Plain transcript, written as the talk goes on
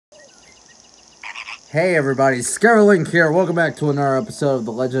Hey everybody, Scarlink here. Welcome back to another episode of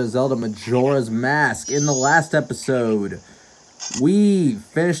The Legend of Zelda Majora's Mask. In the last episode, we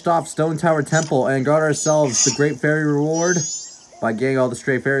finished off Stone Tower Temple and got ourselves the Great Fairy reward by getting all the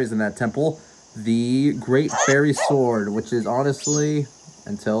stray fairies in that temple. The Great Fairy Sword, which is honestly,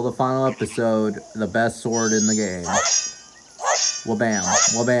 until the final episode, the best sword in the game. Wabam,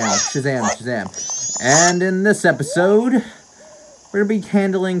 wabam, shazam, shazam. And in this episode, we're going to be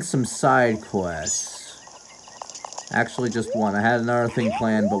handling some side quests. Actually, just one. I had another thing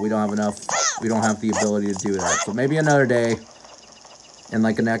planned, but we don't have enough. We don't have the ability to do that. So maybe another day, in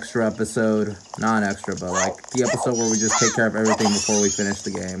like an extra episode. Not an extra, but like the episode where we just take care of everything before we finish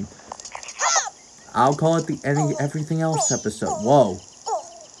the game. I'll call it the everything else episode. Whoa.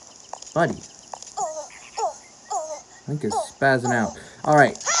 Buddy. Link is spazzing out.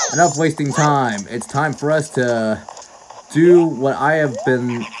 Alright, enough wasting time. It's time for us to do what I have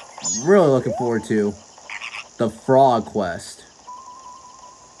been really looking forward to. The frog quest.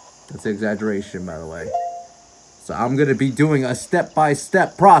 That's an exaggeration, by the way. So I'm going to be doing a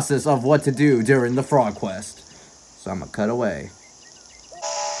step-by-step process of what to do during the frog quest. So I'm going to cut away.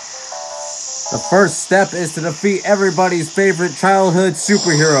 The first step is to defeat everybody's favorite childhood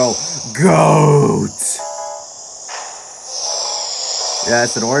superhero, Goat.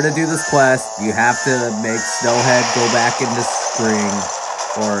 Yes, in order to do this quest, you have to make Snowhead go back into spring.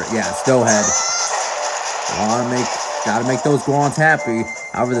 Or, yeah, Snowhead. Gotta make those Gorons happy.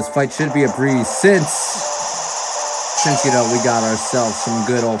 However, this fight should be a breeze since you know, we got ourselves some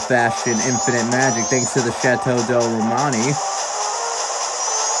good old-fashioned infinite magic thanks to the Chateau de Romani.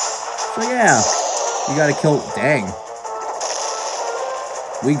 So yeah, we gotta kill. Dang,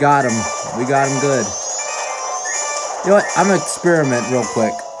 we got him. We got him good. You know what? I'm gonna experiment real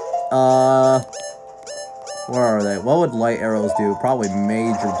quick. Where are they? What would light arrows do? Probably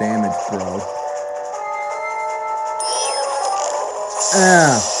major damage, bro.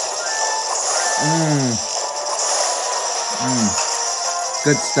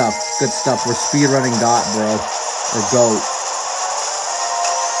 Good stuff. Good stuff. We're speedrunning Got, bro. Or Goat.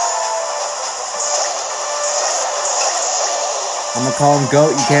 I'm gonna call him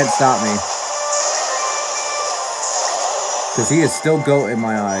Goat. You can't stop me. Because he is still Goat in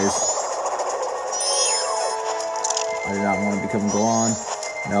my eyes. I do not want to become Goron.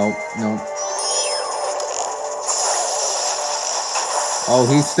 Nope. Nope. Oh,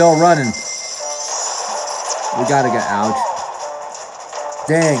 he's still running. We gotta get out.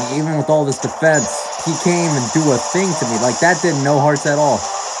 Dang, even with all this defense, he came and do a thing to me. Like, that did no hearts at all.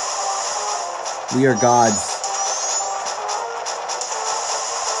 We are gods.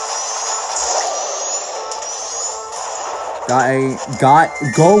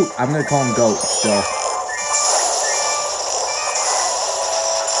 Goat. I'm gonna call him Goat still.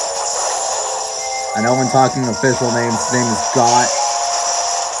 I know when talking official names, his name is Got.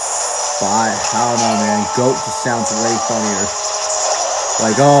 But I don't know, man. Goat just sounds way funnier.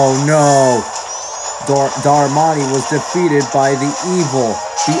 Like, oh no. Darmani was defeated by the evil,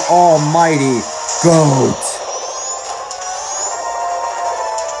 the almighty Goat.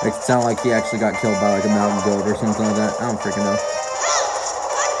 Makes it sound like he actually got killed by like a mountain goat or something like that. I don't freaking know.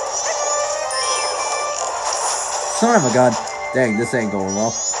 Son of a gun. Dang, this ain't going well.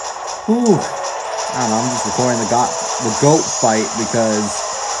 Whew. I don't know, I'm just recording the goat fight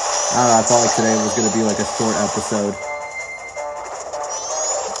because I don't know, I felt like today was going to be like a short episode.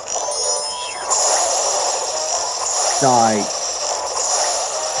 Die.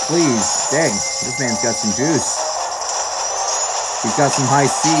 Please. Dang, this man's got some juice. He's got some high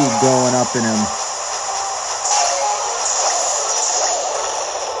seed growing up in him.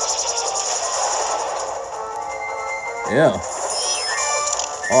 Ew.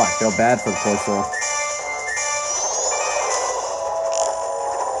 Oh, I feel bad for the poor soul.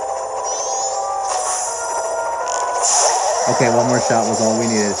 Okay, one more shot was all we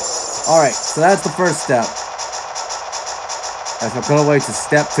needed. Alright, so that's the first step. As we're going away to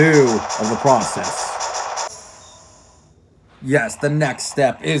step 2 of the process. Yes, the next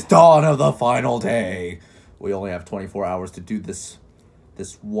step is dawn of the final day. We only have 24 hours to do this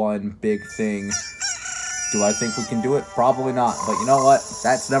one big thing. Do I think we can do it? Probably not. But you know what?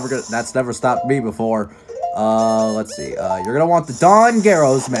 That's never stopped me before. Let's see. You're gonna want the Don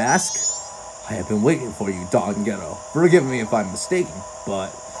Garrow's mask. I have been waiting for you, Don Garrow. Forgive me if I'm mistaken,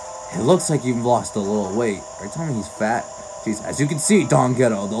 but it looks like you've lost a little weight. Are you telling me he's fat? Jeez, as you can see, Don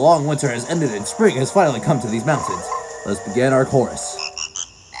Garrow, the long winter has ended and spring has finally come to these mountains. Let's begin our chorus.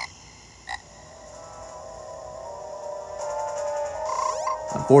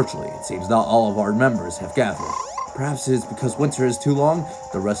 Unfortunately, it seems not all of our members have gathered. Perhaps it is because winter is too long.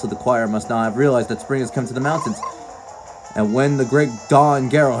 The rest of the choir must not have realized that spring has come to the mountains. And when the great dawn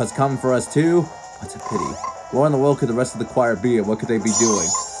Garo has come for us too, what's a pity. Where in the world could the rest of the choir be, and what could they be doing?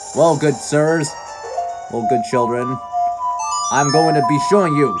 Well, good sirs, well, good children, I'm going to be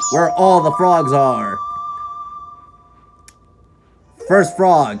showing you where all the frogs are. First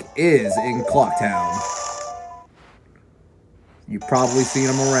frog is in Clocktown. You've probably seen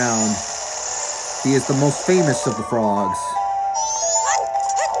him around. He is the most famous of the frogs.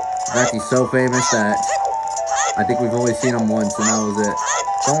 In fact, he's so famous that I think we've only seen him once, and that was it.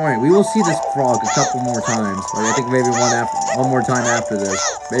 Don't worry, we will see this frog a couple more times. Like, I think maybe one more time after this.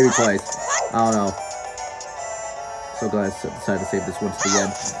 Maybe twice. I don't know. So glad I decided to save this one to the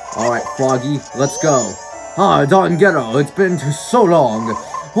end. Alright, Froggy, let's go. Ah, Don Ghetto, it's been so long.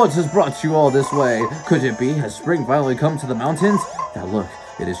 What has brought you all this way? Could it be? Has spring finally come to the mountains? Now look,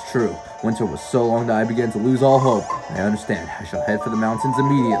 it is true. Winter was so long that I began to lose all hope. I understand. I shall head for the mountains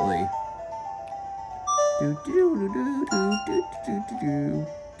immediately.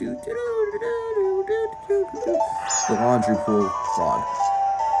 The laundry pool frog.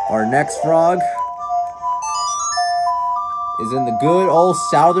 Our next frog is in the good old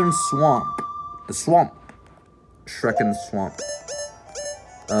southern swamp. The swamp. Shrek in the swamp.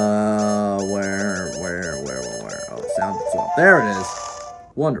 Where? Oh, southern swamp. There it is.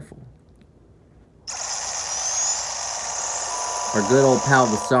 Wonderful. Our good old pal,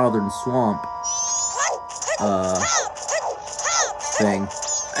 the southern swamp. Thing.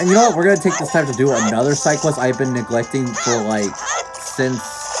 And you know what? We're gonna take this time to do another side quest I've been neglecting for, like, since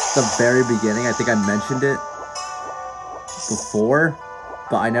the very beginning. I think I mentioned it before,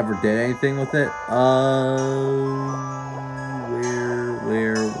 but I never did anything with it.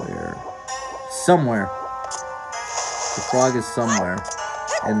 Where? Somewhere. The frog is somewhere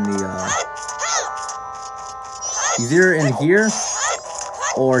in the, he's either in here,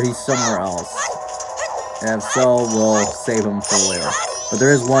 or he's somewhere else. And if so, we'll save him for later. But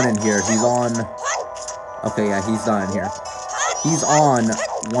there is one in here. He's on... Okay, yeah, he's not in here. He's on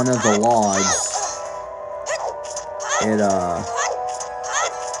one of the logs.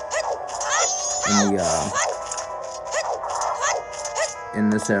 In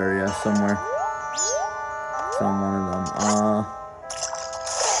this area somewhere. It's on one of them.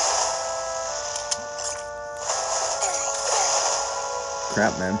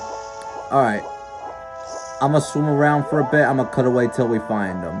 Crap, man. Alright. I'm gonna swim around for a bit. I'm gonna cut away till we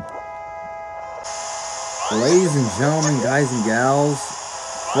find them. Ladies and gentlemen, guys and gals,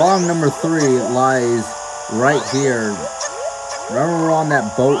 frog number 3 lies right here. Remember we're on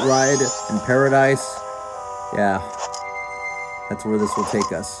that boat ride in paradise? Yeah. That's where this will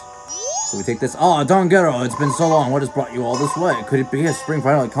take us. So we take this. Oh, Don Ghetto, it's been so long. What has brought you all this way? Could it be a spring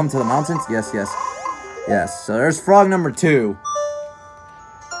finally come to the mountains? Yes. So there's frog number 2.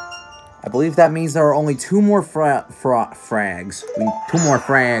 I believe that means there are only 2 more frags. 2 more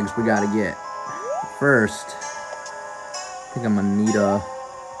frags we gotta get. First, I think I'm gonna need a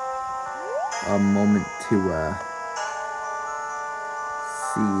moment to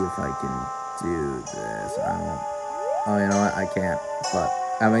see if I can do this. I don't. Oh, you know what? I can't. But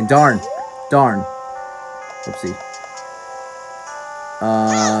I mean, darn. Oopsie.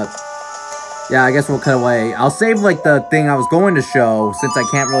 Yeah, I guess we'll cut away. I'll save, like, the thing I was going to show, since I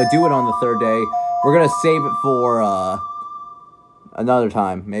can't really do it on the 3rd day. We're gonna save it for, another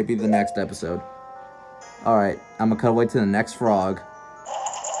time. Maybe the next episode. Alright, I'm gonna cut away to the next frog.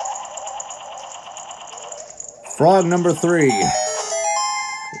 Frog number 3.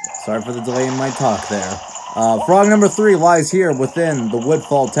 Sorry for the delay in my talk there. Frog number 3 lies here within the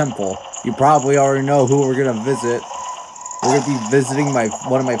Woodfall Temple. You probably already know who we're gonna visit. We're gonna be visiting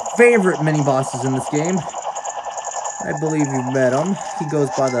one of my favorite mini-bosses in this game. I believe you've met him. He goes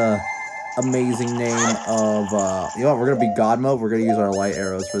by the amazing name of, you know what, we're gonna be God mode. We're gonna use our light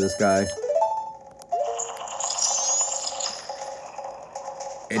arrows for this guy.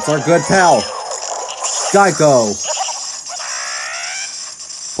 It's our good pal, Geico.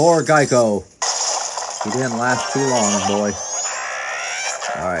 Poor Geico. He didn't last too long, boy.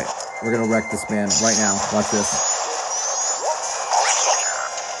 Alright, we're gonna wreck this man right now. Watch this.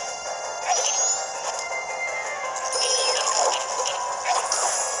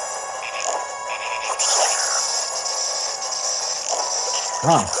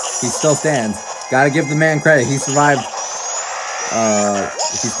 Huh, he still stands. Gotta give the man credit, he survived.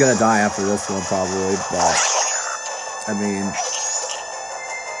 He's gonna die after this one probably, but, I mean,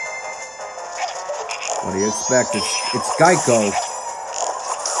 what do you expect? It's Geico.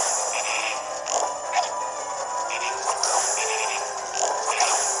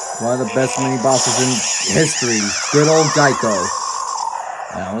 One of the best mini bosses in history. Good old Geico.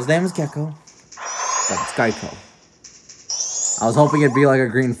 Now his name is Gecko, but it's Geico. I was hoping it'd be like a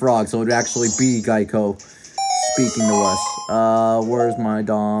green frog, so it'd actually be Geico speaking to us. Where's my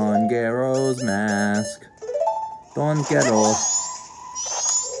Don Garro's mask? Don Garro.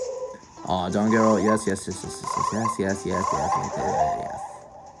 Aw, Don Garro. Yes.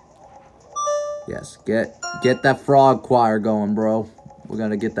 Yes, get that frog choir going, bro. We're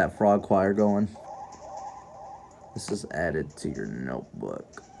gonna get that frog choir going. This is added to your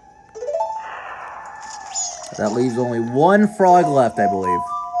notebook. That leaves only one frog left, I believe.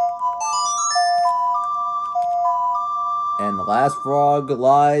 And the last frog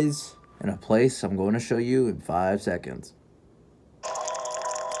lies in a place I'm going to show you in 5 seconds.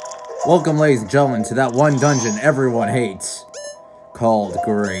 Welcome, ladies and gentlemen, to that one dungeon everyone hates, called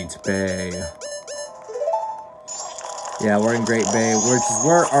Great Bay. Yeah, we're in Great Bay, which is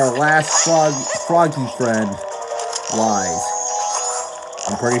where our last froggy friend lies.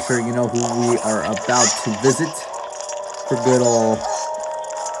 I'm pretty sure you know who we are about to visit for good old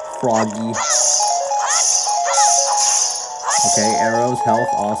Froggy. Okay, arrows, health,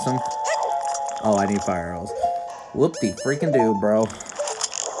 awesome. Oh, I need fire arrows. Whoop-de freaking do, bro.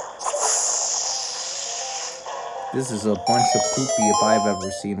 This is a bunch of poopy if I've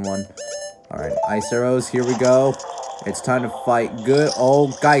ever seen one. Alright, ice arrows, here we go. It's time to fight good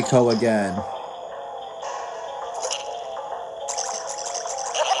old Geico again.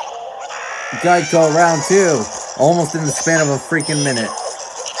 Geico round 2. Almost in the span of a freaking minute.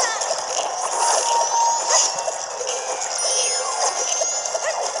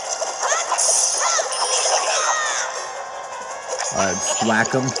 Alright, just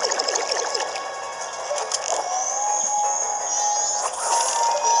whack him.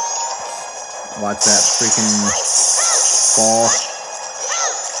 Watch that freaking fall.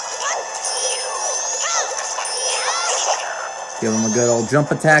 Give him a good old jump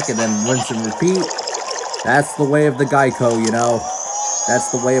attack and then rinse and repeat. That's the way of the Geico, you know.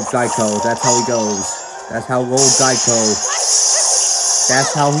 That's the way of Geico. That's how he goes. That's how old Geico.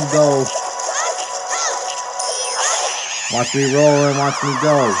 That's how he goes. Watch me roll and watch me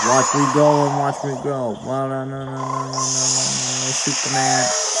go. Watch me go and watch me go. No, Superman.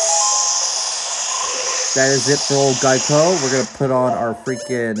 That is it for old Geico. We're gonna put on our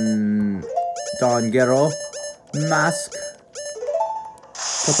freaking Don Garro mask.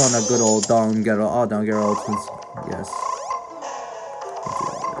 Put on a good old Don Garro. Oh, Don Garro. Yes.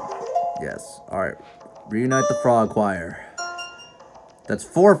 Yes. Alright. Reunite the frog choir. That's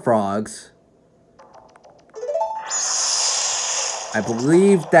 4 frogs. I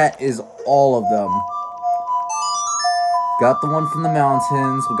believe that is all of them. Got the one from the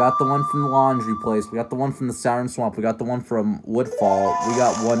mountains. We got the one from the laundry place. We got the one from the Saturn Swamp. We got the one from Woodfall. We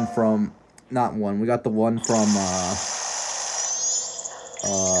got one from... Not one. We got the one from,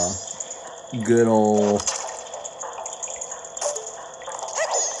 good old...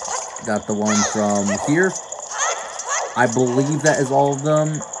 Got the one from here. I believe that is all of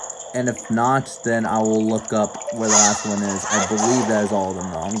them. And if not, then I will look up where the last one is. I believe that is all of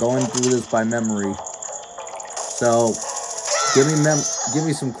them, though. I'm going through this by memory. So... Give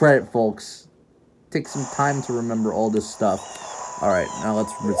me some credit, folks. Take some time to remember all this stuff. Alright, now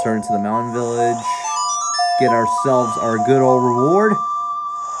let's return to the mountain village. Get ourselves our good old reward.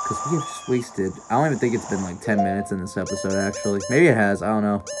 Because we have just wasted... I don't even think it's been like 10 minutes in this episode, actually. Maybe it has. I don't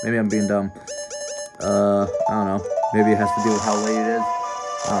know. Maybe I'm being dumb. I don't know. Maybe it has to do with how late it is.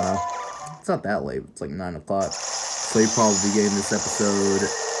 I don't know. It's not that late. It's like 9 o'clock. So you'll probably be getting this episode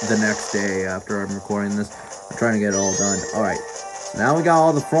the next day after I'm recording this. I'm trying to get it all done. Alright, so now we got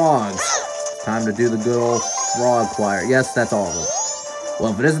all the frogs. Time to do the good old frog choir. Yes, that's all of them.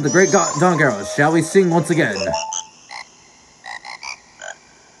 Well, if it isn't the great Don Garro, shall we sing once again?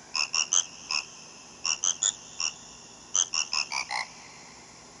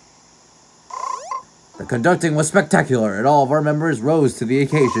 The conducting was spectacular, and all of our members rose to the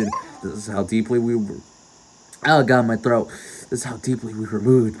occasion. This is how deeply we were... Oh, God, my throat. This is how deeply we were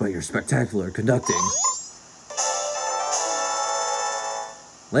moved by your spectacular conducting.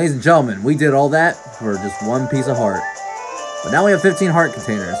 Ladies and gentlemen, we did all that for just one piece of heart. But now we have 15 heart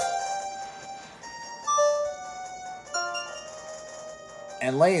containers.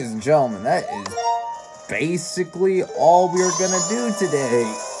 And ladies and gentlemen, that is basically all we're gonna do today.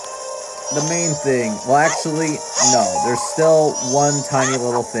 The main thing, well actually, no, there's still one tiny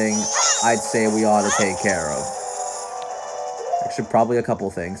little thing I'd say we ought to take care of. Actually, probably a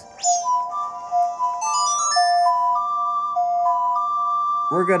couple things.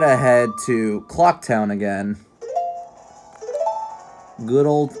 We're gonna head to Clocktown again. good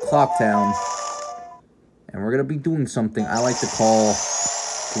old Clock Town. And we're going to be doing something I like to call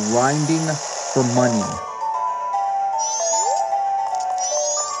grinding for money.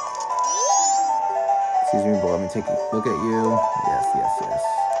 Excuse me, but let me take a look at you. Yes, yes, yes.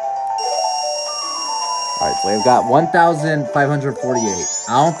 Alright, so we've got 1,548.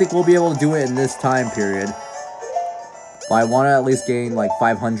 I don't think we'll be able to do it in this time period. But I want to at least gain like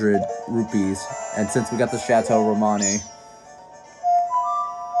 500 rupees. And since we got the Chateau Romane,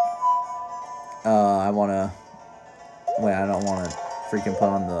 I want to... Wait, I don't want to freaking put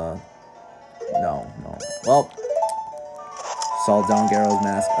on the... No. Well, Saul Don Garrow's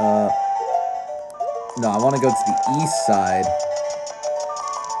mask. No, I want to go to the east side.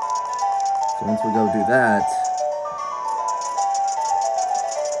 So once we go do that...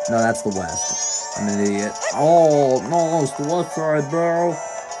 No, that's the west. I'm an idiot. Oh, no, it's the west side, bro.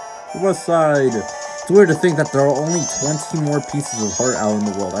 The west side. It's weird to think that there are only 20 more pieces of heart out in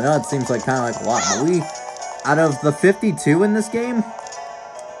the world. I know it seems like kind of like a lot, but we... Out of the 52 in this game,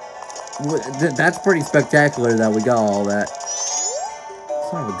 that's pretty spectacular that we got all that.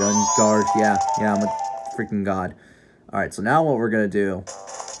 Son of a gun guard. Yeah, I'm a freaking god. Alright, so now what we're going to do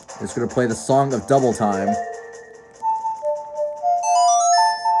is going to play the Song of Double Time.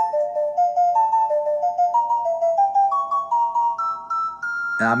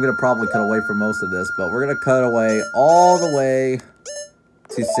 And I'm going to probably cut away from most of this, but we're going to cut away all the way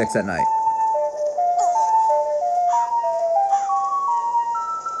to 6 at night.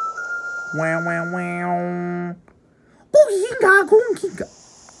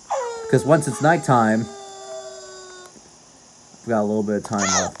 Because once it's nighttime, we've got a little bit of time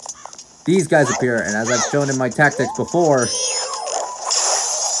left. These guys appear, and as I've shown in my tactics before, 50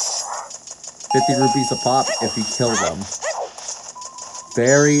 rupees a pop if you kill them.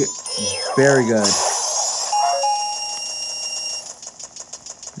 Very, very good.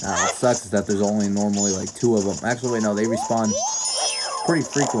 Now, what sucks is that there's only normally like 2 of them. Actually, wait, no, they respawn pretty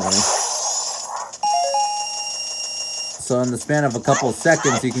frequently. So in the span of a couple of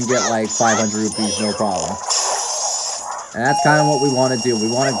seconds, you can get like 500 rupees, no problem. And that's kind of what we want to do. We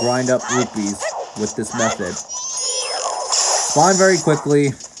want to grind up rupees with this method. Spawn very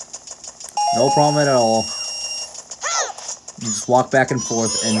quickly. No problem at all. You just walk back and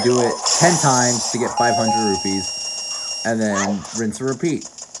forth and do it 10 times to get 500 rupees. And then rinse and repeat.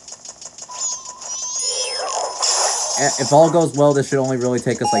 If all goes well, this should only really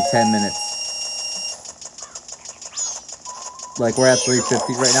take us like 10 minutes. Like, we're at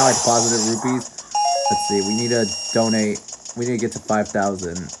 350 right now. I deposited rupees. Let's see. We need to donate. We need to get to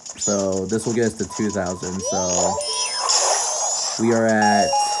 5,000. So, this will get us to 2,000. So, we are at...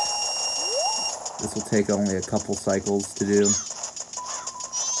 This will take only a couple cycles to do.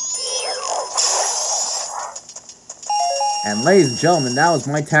 And, ladies and gentlemen, that was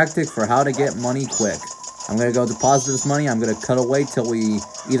my tactic for how to get money quick. I'm going to go deposit this money. I'm going to cut away till we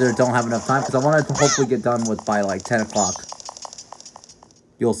either don't have enough time. Because I want to hopefully get done with by, like, 10 o'clock.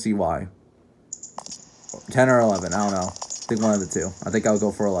 You'll see why. 10 or 11, I don't know. I think one of the two. I think I'll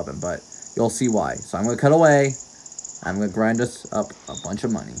go for 11, but you'll see why. So I'm going to cut away. I'm going to grind us up a bunch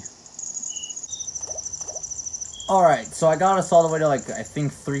of money. Alright, so I got us all the way to, like, I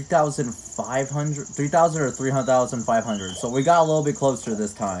think 3,500, 3,000 or 3,500. So we got a little bit closer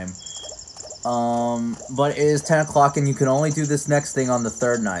this time. But it is 10 o'clock and you can only do this next thing on the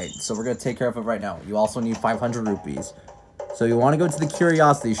 3rd night. So we're going to take care of it right now. You also need 500 rupees. So you want to go to the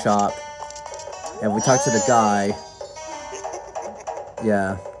curiosity shop, and we talk to the guy.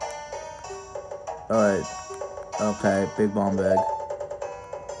 Yeah. Alright. Okay, big bomb bag.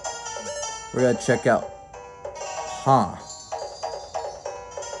 We're gonna check out. Huh.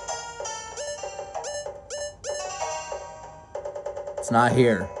 It's not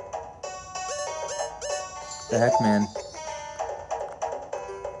here. The heck, man.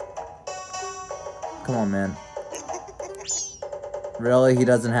 Come on, man. Really? He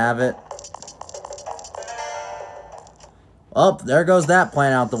doesn't have it? Oh, there goes that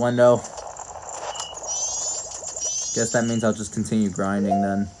plan out the window. Guess that means I'll just continue grinding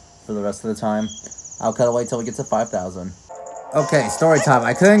then for the rest of the time. I'll cut away till we get to 5,000. Okay, story time.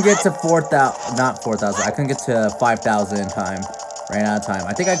 I couldn't get to 4,000, not 4,000. I couldn't get to 5,000 in time. Ran out of time.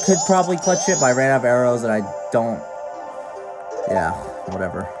 I think I could probably clutch it, but I ran out of arrows and I don't... Yeah,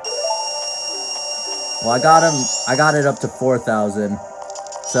 whatever. Well, I got it up to 4,000.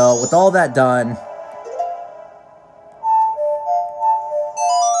 So, with all that done,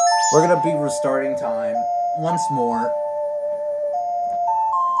 we're going to be restarting time once more.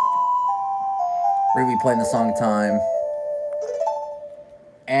 We're going to be playing the song Time.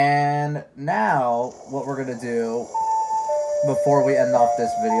 And now, what we're going to do before we end off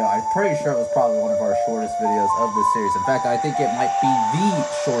this video, I'm pretty sure it was probably one of our shortest videos of this series. In fact, I think it might be the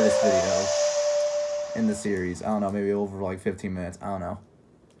shortest video in the series. I don't know, maybe over like 15 minutes. I don't know.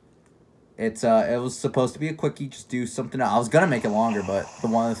 It was supposed to be a quickie, just do something else. I was gonna make it longer, but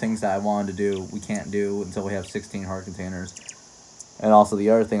one of the things that I wanted to do, we can't do until we have 16 heart containers. And also the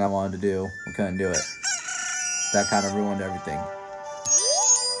other thing I wanted to do, we couldn't do it. That kind of ruined everything.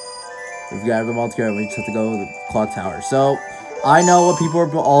 We've got them all together, we just have to go to the clock tower. So, I know what people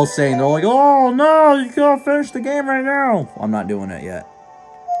are all saying. They're like, oh no, you can't finish the game right now. I'm not doing it yet.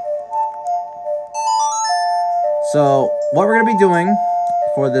 So, what we're gonna be doing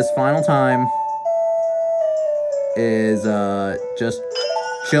for this final time is just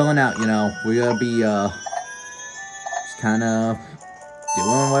chilling out, you know. We're gonna be just kind of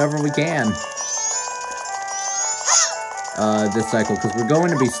doing whatever we can this cycle, because we're going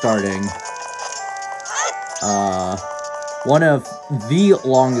to be starting one of the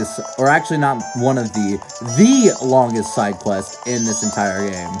longest, or actually not one of the longest side quest in this entire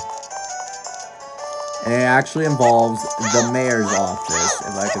game. And it actually involves the mayor's office,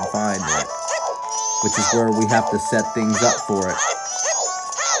 if I can find it. Which is where we have to set things up for it.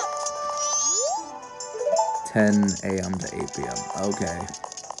 10 a.m. to 8 p.m. Okay.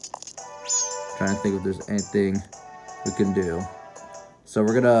 Trying to think if there's anything we can do. So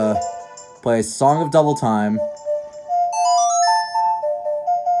we're gonna play Song of Double Time.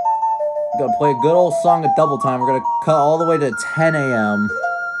 We're gonna play a good old Song of Double Time. We're gonna cut all the way to 10 a.m.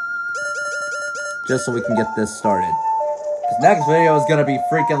 just so we can get this started. This next video is gonna be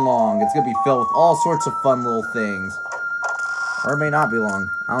freaking long. It's gonna be filled with all sorts of fun little things. Or it may not be long.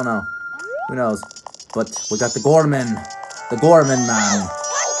 I don't know. Who knows? But we got the Gorman. The Gorman man.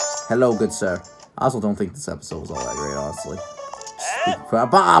 Hello, good sir. I also don't think this episode was all that great, honestly.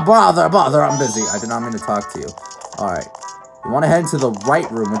 Bother, I'm busy. I did not mean to talk to you. Alright. We want to head into the right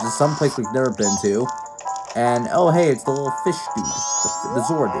room, which is someplace we've never been to. And, oh hey, it's the little fish dude. The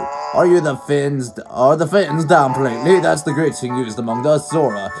Zora dude. Are you the fins? Are the fins down lately? That's the greeting used among the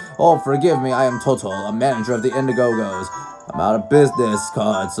Zora. Oh, forgive me, I am Total, a manager of the Indigogos. I'm out of business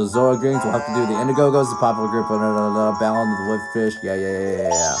cards, so Zora Greens will have to do the Indigogos, the popular group, bound the wood fish.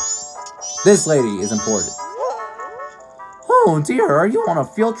 Yeah. This lady is important. Oh dear, are you on a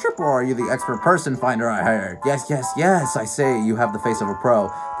field trip or are you the expert person finder I hired? Yes, I say you have the face of a pro.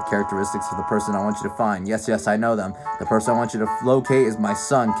 The characteristics of the person I want you to find. Yes, I know them. The person I want you to locate is my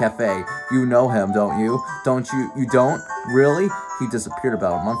son, Cafe. You know him, don't you? You don't? Really? He disappeared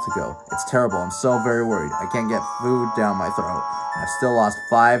about a month ago. It's terrible, I'm so very worried. I can't get food down my throat. I've still lost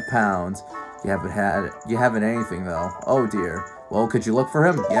 5 pounds. You haven't anything though. Oh dear. Well, could you look for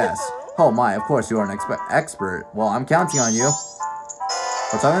him? Yes. Oh my, of course you are an expert. Well, I'm counting on you.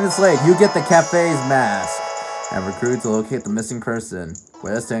 For talking this late, you get the cafe's mask. And recruit to locate the missing person.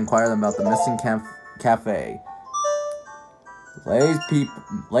 With us to inquire them about the missing cafe.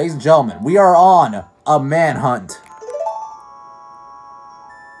 Ladies and gentlemen, we are on a manhunt.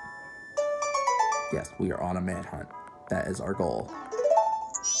 Yes, we are on a manhunt. That is our goal.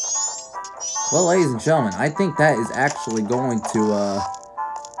 Well, ladies and gentlemen, I think that is actually going to,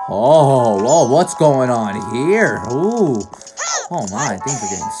 Oh, what's going on here? Ooh. Oh my, things are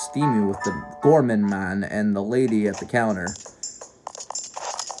getting steamy with the Gorman man and the lady at the counter.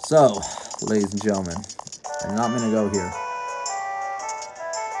 So, ladies and gentlemen, I'm not gonna go here.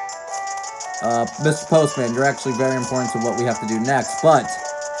 Mr. Postman, you're actually very important to what we have to do next, but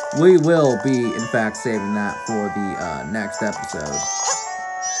we will be, in fact, saving that for the, next episode.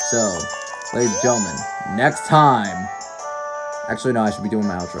 So, ladies and gentlemen, next time... Actually, no, I should be doing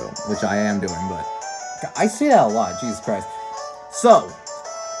my outro, which I am doing, but... I say that a lot, Jesus Christ. So,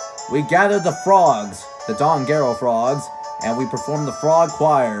 we gathered the frogs, the Don Garo frogs, and we performed the frog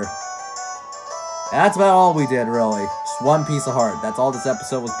choir. And that's about all we did, really. Just one piece of heart. That's all this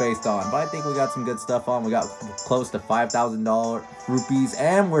episode was based on. But I think we got some good stuff on. We got close to $5,000 rupees,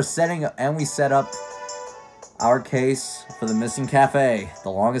 and we set up our case for the missing cafe, the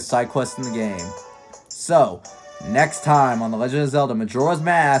longest side quest in the game. So... next time on The Legend of Zelda Majora's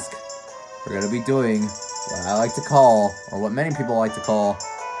Mask, we're going to be doing what I like to call, or what many people like to call,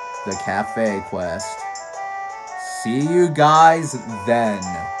 the Cafe Quest. See you guys then.